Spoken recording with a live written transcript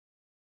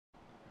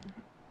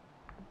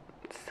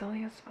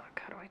silly as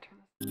fuck. How do I turn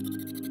this?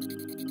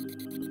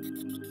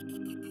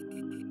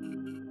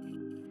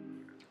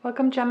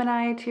 Welcome,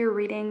 Gemini, to your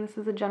reading. This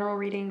is a general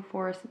reading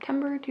for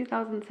September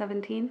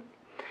 2017.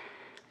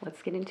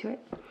 Let's get into it.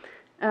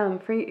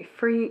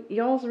 For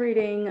y'all's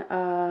reading,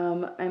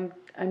 I'm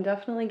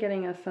definitely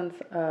getting a sense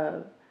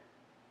of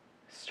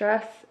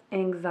stress,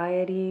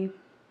 anxiety,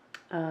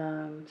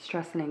 and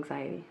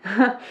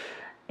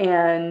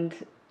and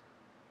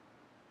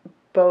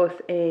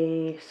both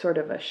a sort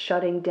of a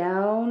shutting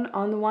down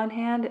on the one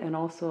hand and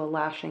also a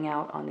lashing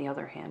out on the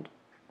other hand,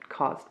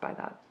 caused by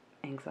that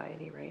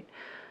anxiety, right?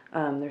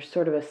 There's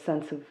sort of a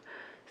sense of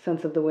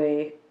the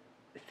way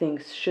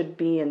things should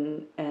be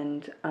and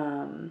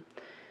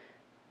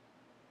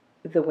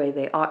the way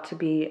they ought to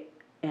be,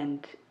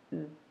 and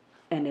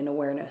an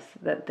awareness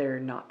that they're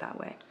not that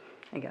way,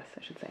 I guess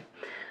I should say,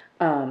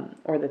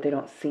 or that they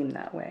don't seem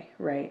that way,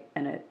 right?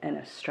 And a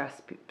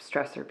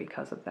stressor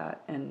because of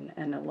that,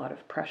 and a lot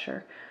of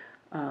pressure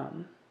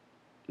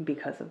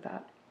because of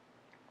that.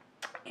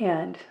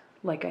 And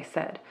like I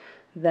said,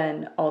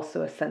 then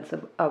also a sense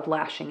of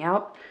lashing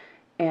out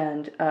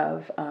and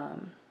of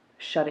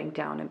shutting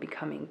down and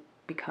becoming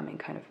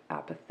kind of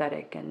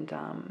apathetic and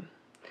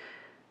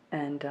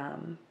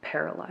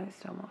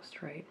paralyzed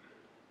almost, right?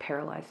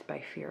 Paralyzed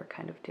by fear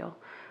kind of deal.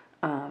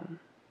 And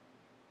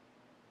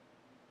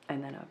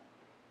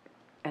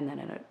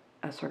then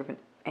a sort of an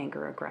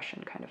anger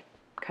aggression kind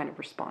of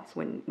response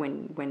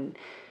when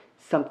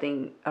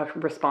something, a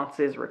response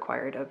is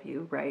required of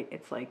you, right?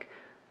 It's like,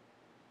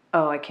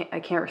 oh, I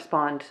can't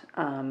respond.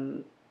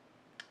 I'm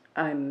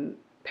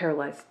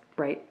paralyzed,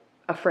 right?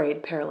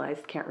 Afraid,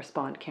 paralyzed, can't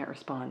respond.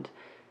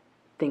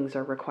 Things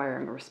are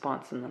requiring a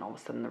response, and then all of a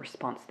sudden the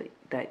response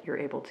that you're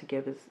able to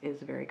give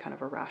is very kind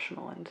of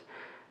irrational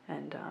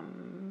and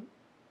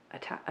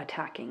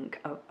attacking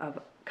of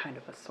kind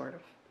of a sort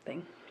of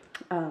thing.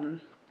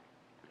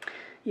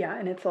 Yeah,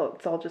 and it's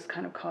all just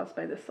kind of caused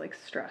by this like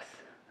stress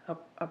of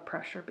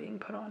pressure being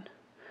put on,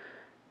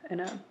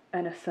 and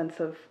a sense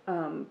of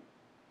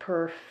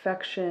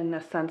perfection,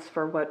 a sense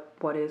for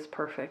what is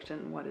perfect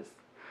and what is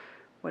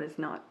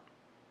not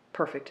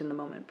perfect in the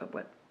moment, but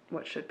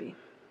what should be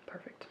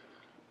perfect.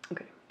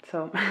 Okay,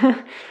 so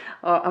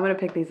I'm going to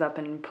pick these up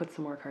and put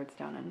some more cards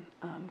down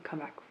and come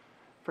back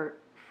for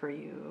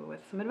you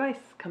with some advice.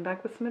 Come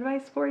back with some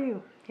advice for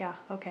you. Yeah,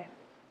 okay.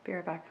 Be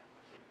right back.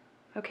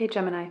 Okay,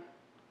 Gemini.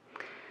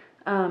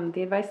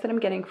 The advice that I'm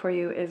getting for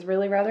you is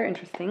really rather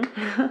interesting.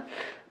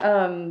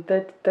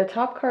 The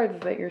top cards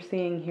that you're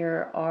seeing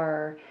here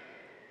are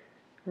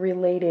they're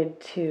related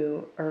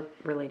to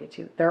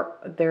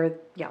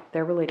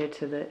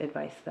the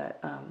advice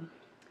that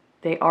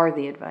they are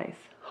the advice.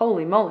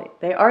 Holy moly,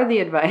 they are the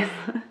advice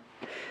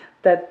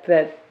that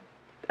the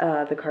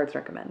cards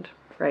recommend,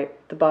 right?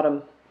 The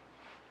bottom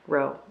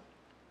row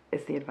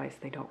is the advice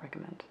they don't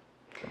recommend,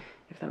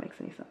 if that makes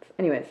any sense.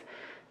 Anyways,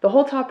 the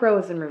whole top row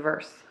is in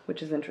reverse,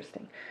 which is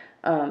interesting.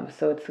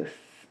 So it's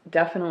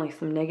definitely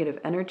some negative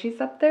energies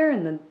up there,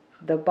 and then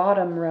the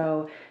bottom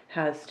row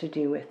has to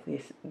do with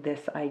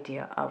this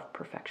idea of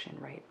perfection,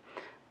 right?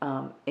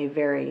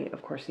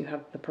 Of course, you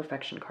have the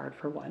perfection card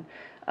for one,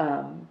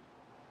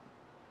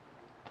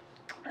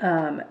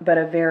 but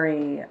a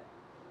very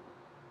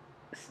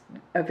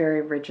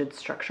rigid,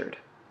 structured,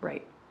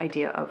 right,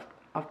 idea of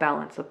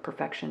balance, of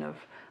perfection,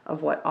 of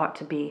what ought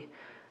to be,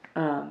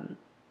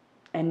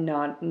 and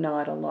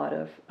not a lot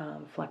of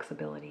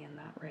flexibility in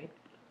that, right?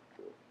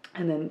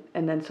 And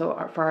then so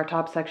for our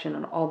top section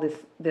on all this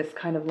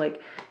kind of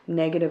like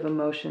negative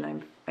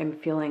emotion, I'm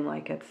feeling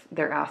like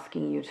they're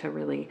asking you to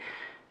really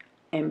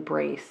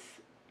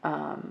embrace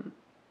some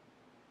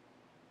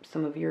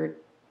of your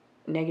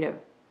negative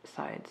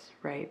sides,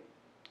 right?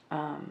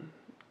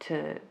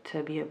 To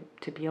be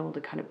able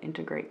to kind of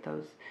integrate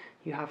those,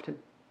 you have to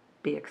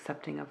be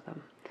accepting of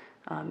them,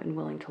 and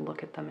willing to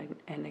look at them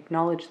and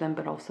acknowledge them,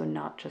 but also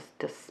not just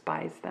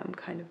despise them,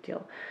 kind of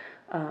deal.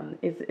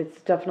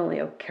 It's definitely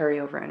a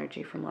carryover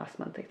energy from last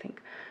month, I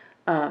think,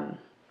 and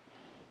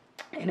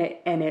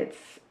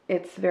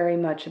it's very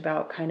much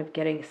about kind of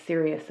getting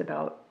serious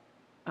about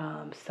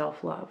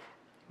self-love,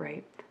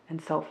 right,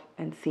 and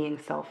seeing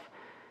self-love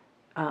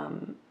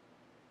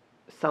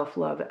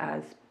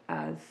as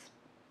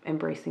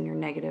embracing your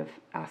negative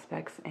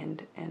aspects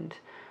and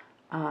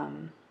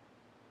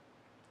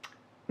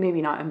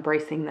maybe not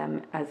embracing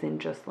them as in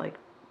just like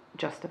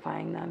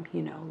justifying them,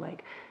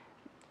 like,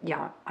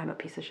 yeah, I'm a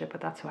piece of shit,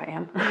 but that's who I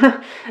am.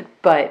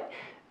 but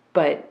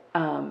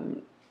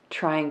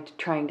trying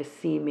to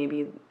see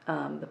maybe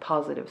the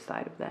positive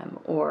side of them,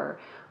 or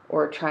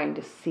trying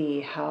to see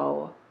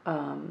how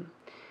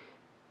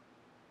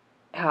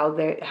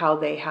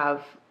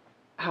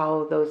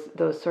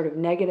those sort of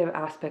negative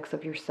aspects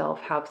of yourself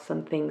have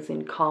some things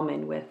in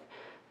common with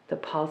the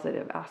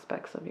positive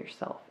aspects of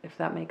yourself, if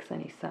that makes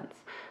any sense.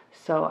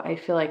 So I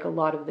feel like a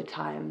lot of the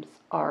times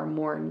our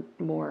more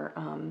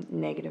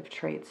negative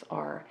traits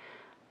are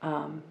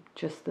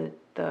just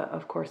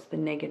of course the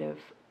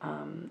negative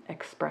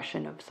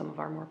expression of some of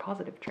our more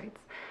positive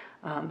traits.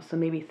 So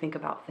maybe think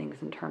about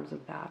things in terms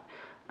of that,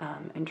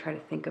 and try to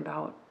think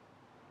about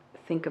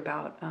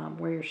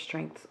where your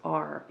strengths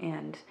are.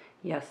 And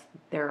yes,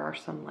 there are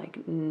some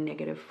like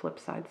negative flip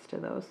sides to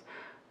those,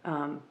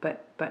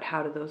 but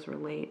how do those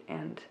relate,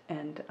 and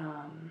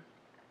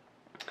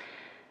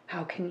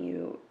how can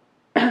you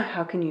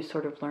how can you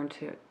sort of learn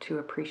to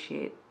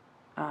appreciate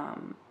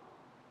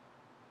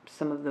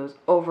some of those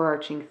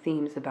overarching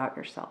themes about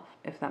yourself,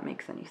 if that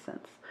makes any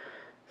sense.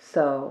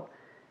 So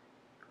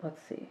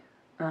let's see,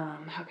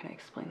 how can I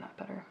explain that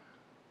better?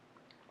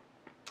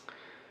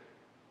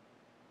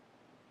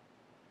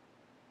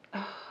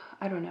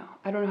 I don't know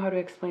how to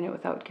explain it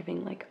without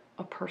giving like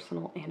a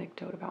personal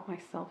anecdote about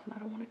myself, and I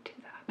don't want to do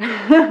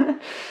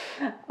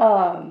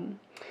that.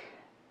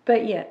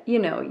 But yeah,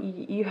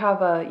 you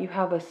have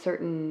a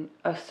certain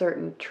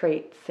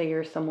trait. Say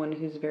you're someone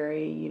who's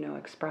very,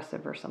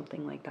 expressive or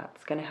something like that.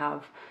 It's gonna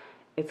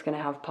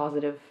have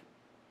positive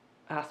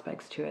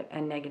aspects to it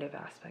and negative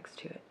aspects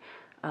to it.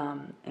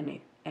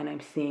 And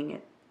I'm seeing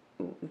it,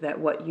 that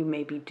what you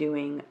may be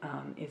doing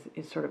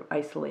is sort of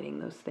isolating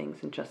those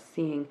things and just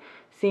seeing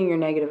your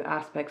negative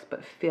aspects,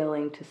 but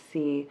failing to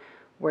see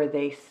where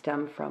they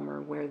stem from,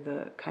 or where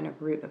the kind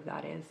of root of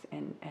that is,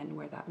 and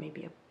where that may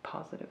be a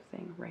positive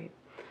thing, right?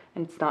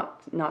 And it's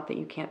not that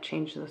you can't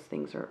change those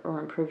things or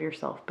improve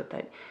yourself, but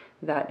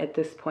that at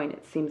this point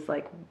it seems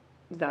like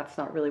that's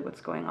not really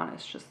what's going on.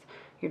 It's just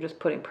you're just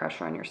putting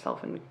pressure on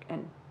yourself and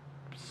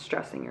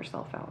stressing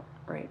yourself out,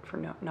 right? For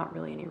not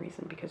really any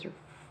reason, because you're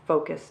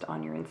focused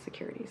on your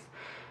insecurities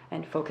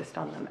and focused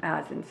on them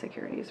as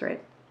insecurities,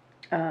 right?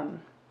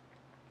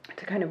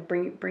 To kind of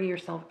bring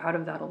yourself out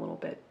of that a little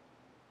bit,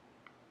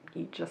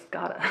 you just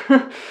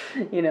gotta,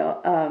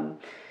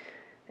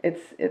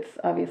 it's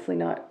obviously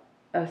not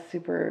a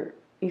super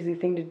easy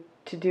thing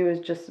to do, is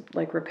just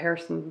like repair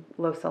some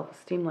low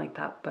self-esteem like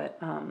that. But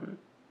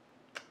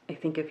I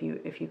think if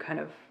you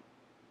kind of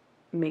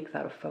make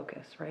that a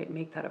focus, right?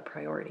 Make that a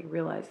priority.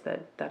 Realize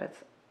that it's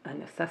a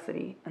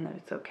necessity, and that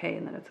it's okay,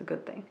 and that it's a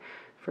good thing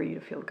for you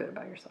to feel good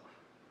about yourself,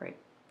 right?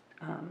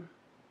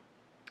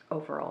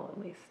 Overall,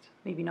 at least.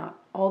 Maybe not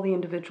all the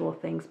individual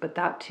things, but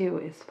that too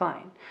is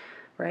fine,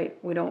 right?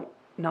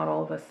 Not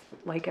all of us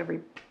like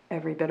every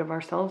bit of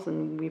ourselves,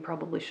 and we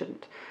probably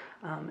shouldn't.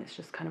 It's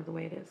just kind of the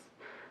way it is.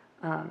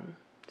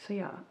 So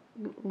yeah,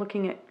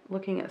 looking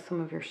at some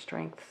of your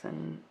strengths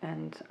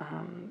and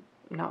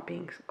not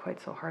being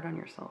quite so hard on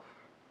yourself.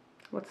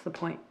 What's the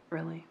point,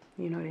 really?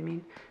 You know what I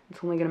mean?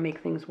 It's only going to make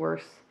things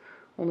worse.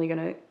 Only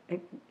going to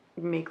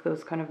make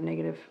those kind of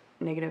negative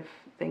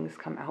things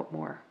come out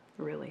more,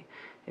 really,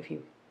 if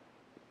you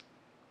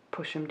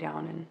push them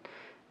down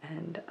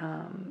and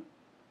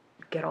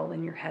get all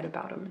in your head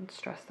about them and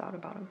stressed out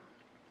about them.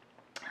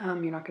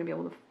 You're not going to be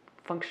able to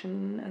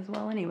function as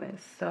well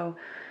anyways. So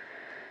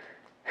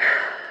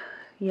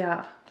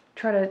yeah,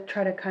 try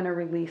to kind of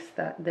release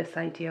this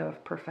idea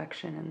of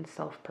perfection and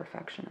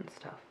self-perfection and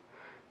stuff.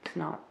 It's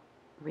not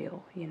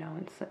real,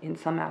 in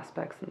some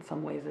aspects, in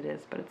some ways it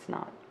is, but it's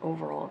not.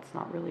 Overall, it's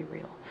not really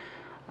real.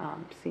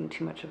 Seeing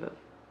too much of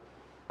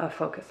a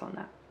focus on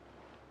that,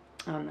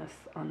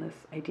 on this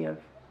idea of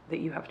that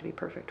you have to be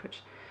perfect,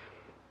 which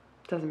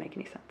doesn't make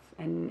any sense.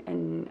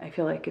 And I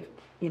feel like if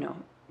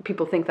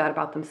people think that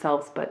about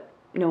themselves, but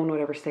no one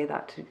would ever say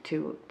that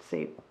to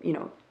say,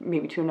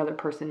 maybe to another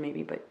person,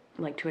 maybe, but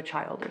like to a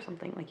child or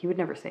something. Like, you would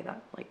never say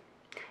that, like,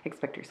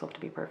 expect yourself to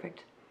be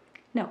perfect.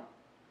 No,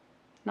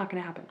 not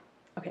gonna happen.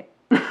 Okay.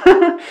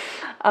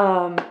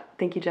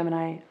 Thank you,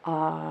 Gemini.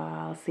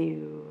 I'll see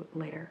you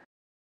later.